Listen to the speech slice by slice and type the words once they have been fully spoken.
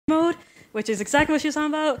mode, which is exactly what she's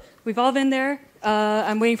talking about. We've all been there.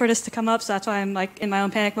 I'm waiting for this to come up, so that's why I'm like in my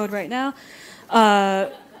own panic mode right now.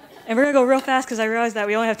 And we're gonna go real fast because I realized that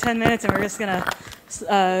we only have 10 minutes and we're just gonna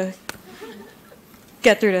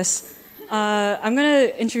get through this. I'm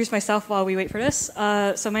gonna introduce myself while we wait for this.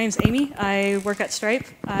 So my name's Amy. I work at Stripe.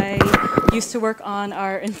 I used to work on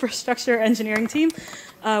our infrastructure engineering team,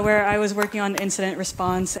 where I was working on incident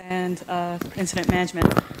response and incident management.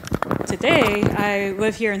 Today, I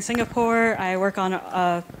live here in Singapore. I work on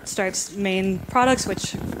Stripe's main products,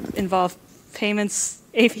 which involve payments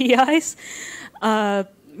APIs.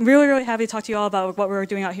 Really happy to talk to you all about what we're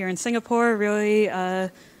doing out here in Singapore. Really,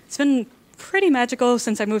 it's been pretty magical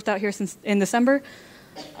since I moved out here in December.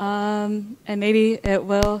 And maybe it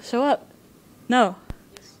will show up. No?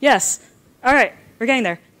 Yes. All right, we're getting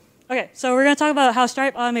there. Okay, so we're going to talk about how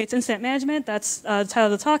Stripe automates incident management. That's the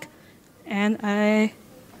title of the talk. And I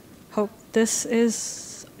hope this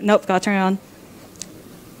is... Nope, got to turn it on.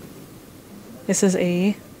 This is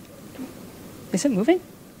a... Is it moving?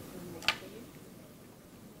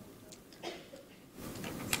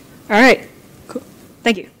 All right, cool.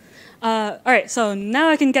 Thank you. All right, so now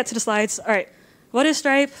I can get to the slides. All right, what is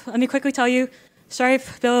Stripe? Let me quickly tell you. Stripe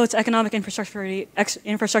builds economic infrastructure for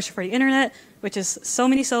the internet, which is so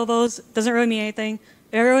many syllables, doesn't really mean anything.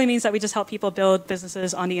 It really means that we just help people build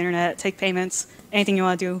businesses on the internet, take payments, anything you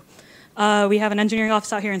want to do. We have an engineering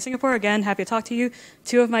office out here in Singapore. Again, happy to talk to you.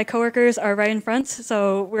 2 of my coworkers are right in front,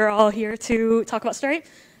 so we're all here to talk about Stripe.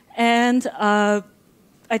 And I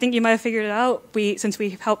think you might have figured it out. Since we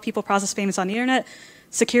help people process payments on the internet,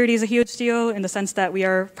 security is a huge deal in the sense that we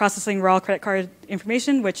are processing raw credit card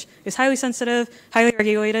information, which is highly sensitive, highly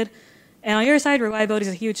regulated. And on your side, reliability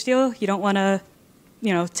is a huge deal. You don't want to,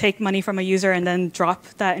 take money from a user and then drop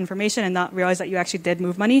that information and not realize that you actually did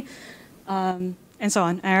move money, and so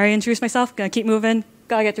on. I already introduced myself. Gonna keep moving.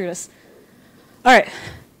 Gotta get through this. All right.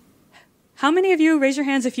 How many of you, raise your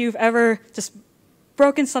hands if you've ever just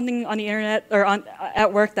broken something on the internet or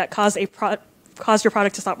at work that caused your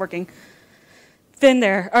product to stop working? Been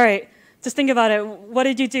there. All right. Just think about it. What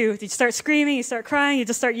did you do? Did you start screaming? You start crying? You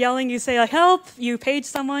just start yelling? You say, like, help? You page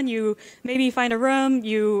someone? You maybe find a room?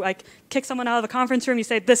 You, kick someone out of a conference room? You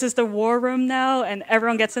say, this is the war room now, and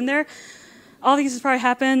everyone gets in there? All these has probably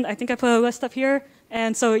happened. I think I put a list up here.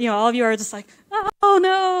 And so, all of you are just like, oh,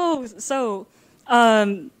 no. So,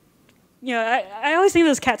 I always think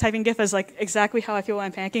of this cat typing GIF as, exactly how I feel when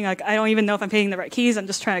I'm panicking. I don't even know if I'm hitting the right keys. I'm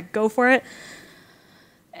just trying to go for it.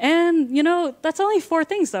 And, that's only 4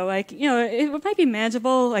 things, though. It might be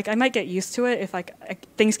manageable. I might get used to it if,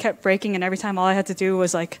 things kept breaking and every time all I had to do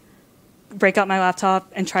was, break out my laptop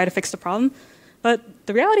and try to fix the problem. But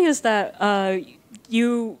the reality is that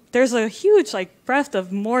there's a huge, breadth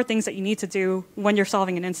of more things that you need to do when you're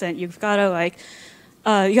solving an incident. You've got to,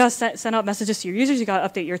 you got to send out messages to your users. You got to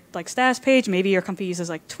update your status page. Maybe your company uses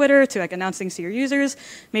Twitter to announce things to your users.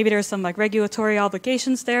 Maybe there's some regulatory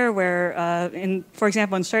obligations there where, for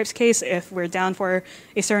example, in Stripe's case, if we're down for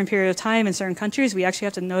a certain period of time in certain countries, we actually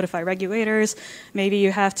have to notify regulators. Maybe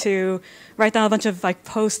you have to write down a bunch of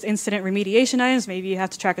post-incident remediation items. Maybe you have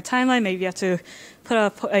to track a timeline. Maybe you have to put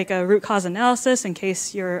up a root cause analysis in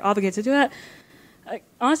case you're obligated to do that.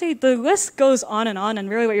 Honestly, the list goes on, and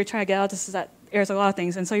really what you're trying to get out of this is that there's a lot of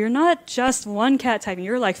things. And so you're not just one cat typing,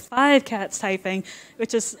 you're 5 cats typing,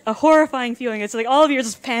 which is a horrifying feeling. It's all of you are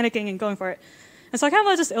just panicking and going for it. And so I kind of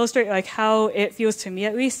want to just illustrate how it feels to me,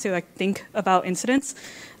 at least, to think about incidents.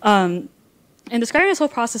 And describing this whole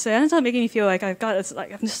process, it ends up making me feel like I've got this,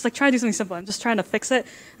 I'm just trying to do something simple. I'm just trying to fix it.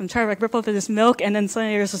 I'm trying to rip up this milk, and then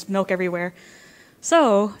suddenly there's just milk everywhere.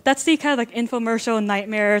 So that's the kind of infomercial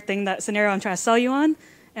nightmare thing, that scenario I'm trying to sell you on.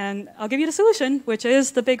 And I'll give you the solution, which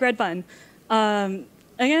is the big red button.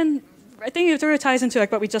 Again, I think it sort of ties into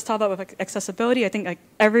what we just talked about with accessibility. I think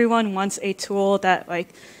everyone wants a tool that kind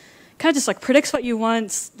of just predicts what you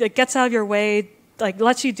want, gets out of your way,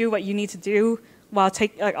 lets you do what you need to do while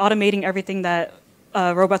automating everything that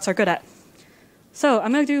robots are good at. So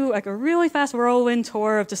I'm going to do a really fast whirlwind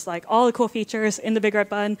tour of just all the cool features in the big red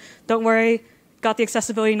button. Don't worry, got the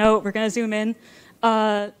accessibility note. We're going to zoom in.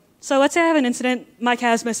 So let's say I have an incident. My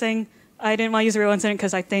cat is missing. I didn't want to use a real incident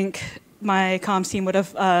because I think my comms team would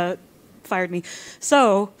have fired me.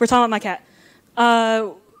 So we're talking about my cat.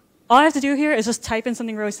 All I have to do here is just type in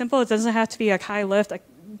something really simple. It doesn't have to be high lift. It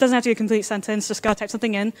doesn't have to be a complete sentence. Just gotta type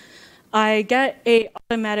something in. I get a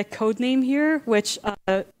automatic code name here, which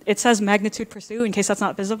it says magnitude pursue in case that's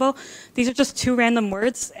not visible. These are just 2 random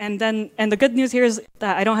words. And the good news here is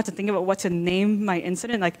that I don't have to think about what to name my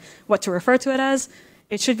incident, what to refer to it as.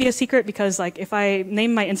 It should be a secret because if I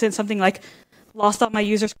name my incident something like lost all my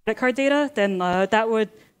user's credit card data, then that would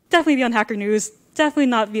definitely be on Hacker News, definitely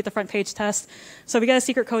not be at the front page test. So we got a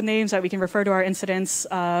secret code name so that we can refer to our incidents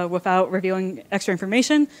without revealing extra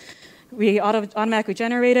information. We automatically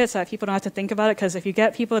generate it so that people don't have to think about it, because if you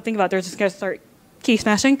get people to think about it, they're just going to start key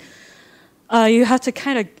smashing. You have to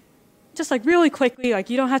kind of just like really quickly, like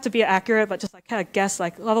you don't have to be accurate, but just like kind of guess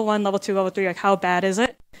like level 1, level 2, level 3, like how bad is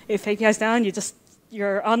it? If API's down,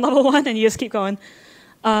 you're on level 1 and you just keep going.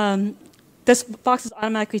 This box is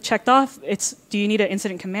automatically checked off. It's, do you need an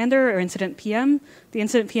incident commander or incident PM? The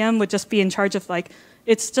incident PM would just be in charge of like,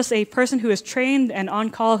 it's just a person who is trained and on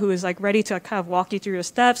call who is like ready to kind of walk you through the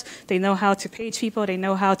steps. They know how to page people. They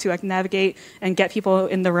know how to like navigate and get people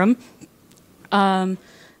in the room.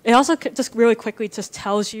 It also just really quickly just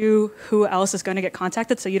tells you who else is going to get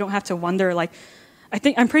contacted, so you don't have to wonder like,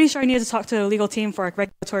 I'm pretty sure I needed to talk to the legal team for like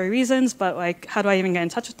regulatory reasons, but like, how do I even get in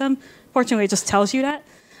touch with them? Fortunately, it just tells you that.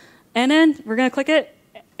 And then we're going to click it,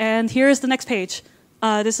 and here's the next page.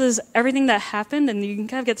 This is everything that happened, and you can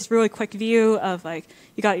kind of get this really quick view of like,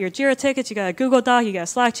 you got your Jira tickets, you got a Google Doc, you got a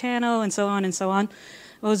Slack channel, and so on and so on.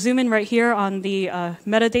 We'll zoom in right here on the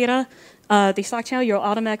metadata. The Slack channel, you'll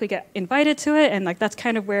automatically get invited to it, and like that's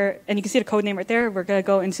kind of where, and you can see the code name right there. We're going to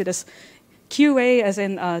go into this QA, as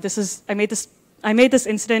in I made this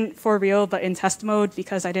incident for real, but in test mode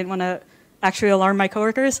because I didn't want to actually alarm my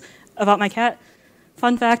coworkers about my cat.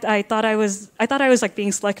 Fun fact, I thought I was like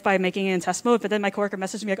being slick by making it in test mode, but then my coworker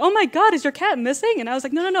messaged me like, "Oh my God, is your cat missing?" And I was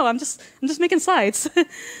like, "No, I'm just making slides."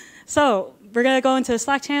 So we're gonna go into the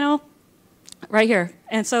Slack channel right here,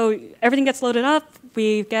 and so everything gets loaded up.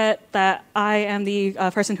 We get that I am the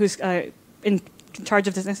person who's in charge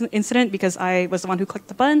of this incident because I was the one who clicked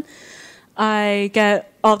the button. I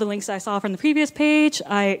get all the links that I saw from the previous page.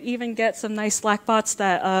 I even get some nice Slack bots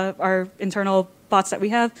that are internal bots that we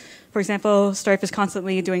have. For example, Stripe is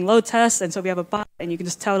constantly doing load tests, and so we have a bot, and you can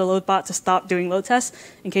just tell the load bot to stop doing load tests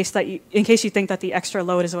in case you think that the extra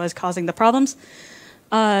load is what is causing the problems.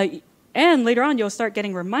 And later on, you'll start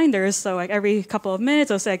getting reminders. So like every couple of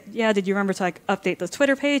minutes, it'll say, like, "Yeah, did you remember to like update the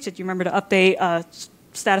Twitter page? Did you remember to update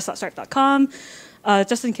status.stripe.com?"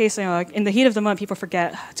 Just in case, like in the heat of the moment, people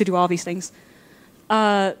forget to do all these things.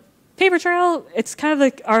 Paper trail, it's kind of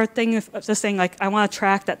like our thing of just saying like, I want to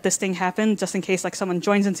track that this thing happened, just in case like someone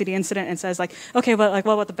joins into the incident and says like, "Okay, but like,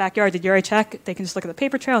 what about the backyard? Did you already check?" They can just look at the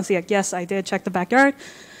paper trail and see like, "Yes, I did check the backyard."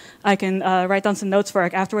 I can write down some notes for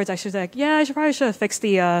like afterwards. I should say like, "Yeah, I probably should have fixed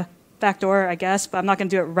the back door, I guess, but I'm not going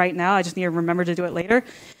to do it right now. I just need to remember to do it later."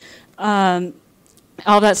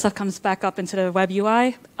 All that stuff comes back up into the web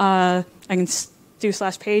UI. I can do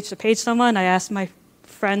 /page to page someone. I asked my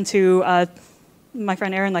friend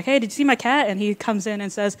Aaron, like, "Hey, did you see my cat?" And he comes in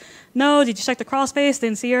and says, "No, did you check the crawl space?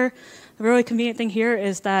 Didn't see her." The really convenient thing here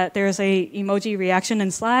is that there's a emoji reaction in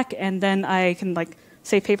Slack, and then I can like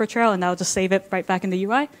say paper trail, and that'll just save it right back in the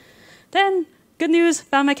UI. Then, good news,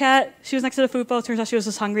 found my cat. She was next to the food bowl. Turns out she was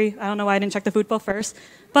just hungry. I don't know why I didn't check the food bowl first,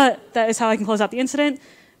 but that is how I can close out the incident.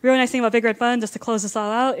 Really nice thing about Big Red Button, just to close this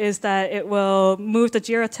all out, is that it will move the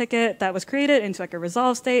Jira ticket that was created into like a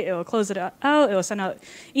resolve state. It will close it out. It will send out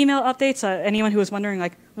email updates. Anyone who was wondering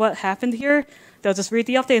like what happened here, they'll just read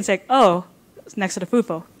the update and say, "Oh, it's next to the food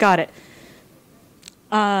bowl. Got it."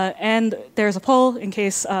 And there's a poll in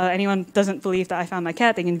case anyone doesn't believe that I found my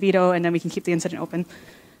cat. They can veto, and then we can keep the incident open.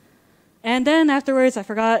 And then afterwards, I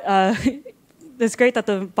forgot. It's great that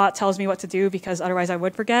the bot tells me what to do because otherwise I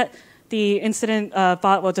would forget. The incident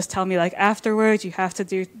bot will just tell me like afterwards you have to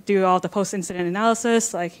do all the post-incident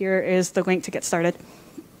analysis. Like here is the link to get started.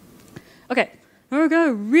 Okay, we're going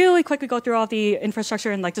to really quickly go through all the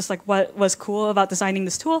infrastructure and like just like what was cool about designing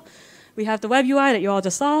this tool. We have the web UI that you all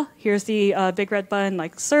just saw. Here's the Big Red Button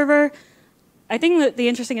like server. I think that the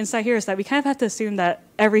interesting insight here is that we kind of have to assume that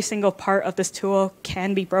every single part of this tool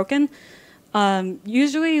can be broken.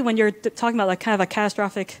 Usually when you're talking about like kind of like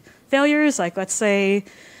catastrophic failures, like let's say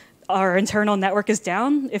our internal network is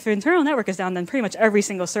down. If your internal network is down, then pretty much every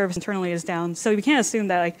single service internally is down. So we can't assume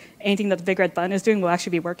that like anything that the Big Red Button is doing will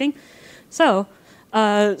actually be working. So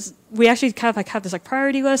we actually kind of like have this like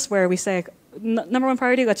priority list where we say, number one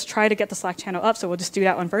priority, let's try to get the Slack channel up. So we'll just do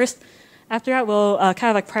that one first. After that, we'll kind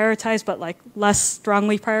of like prioritize, but like less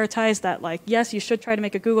strongly prioritize that like, yes, you should try to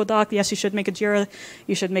make a Google Doc. Yes, you should make a Jira.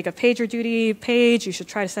 You should make a PagerDuty page. You should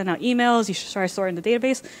try to send out emails. You should try to store in the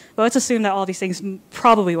database. But let's assume that all these things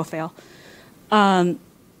probably will fail.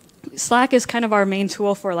 Slack is kind of our main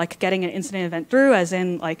tool for like getting an incident event through, as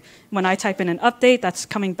in like when I type in an update, that's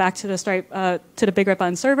coming back to the Stripe, to the Big Red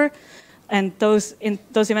Button server. And those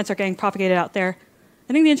events are getting propagated out there.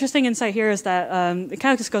 I think the interesting insight here is that it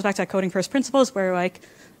kind of just goes back to coding first principles where like,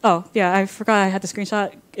 oh yeah, I forgot I had the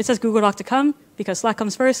screenshot. It says Google Doc to come because Slack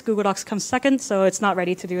comes first, Google Docs comes second, so it's not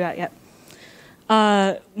ready to do that yet.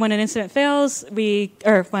 When an incident fails,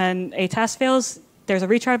 when a task fails, there's a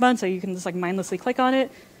retry button, so you can just like mindlessly click on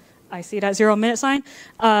it. I see that 0-minute sign.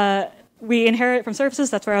 We inherit from services.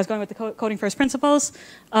 That's where I was going with the coding first principles.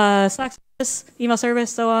 Slack service, email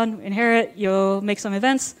service, so on. Inherit. You'll make some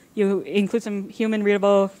events. You include some human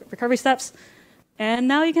readable recovery steps. And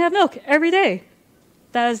now you can have milk every day.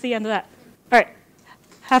 That is the end of that. All right.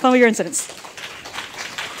 Have fun with your incidents.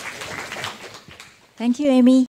 Thank you, Amy.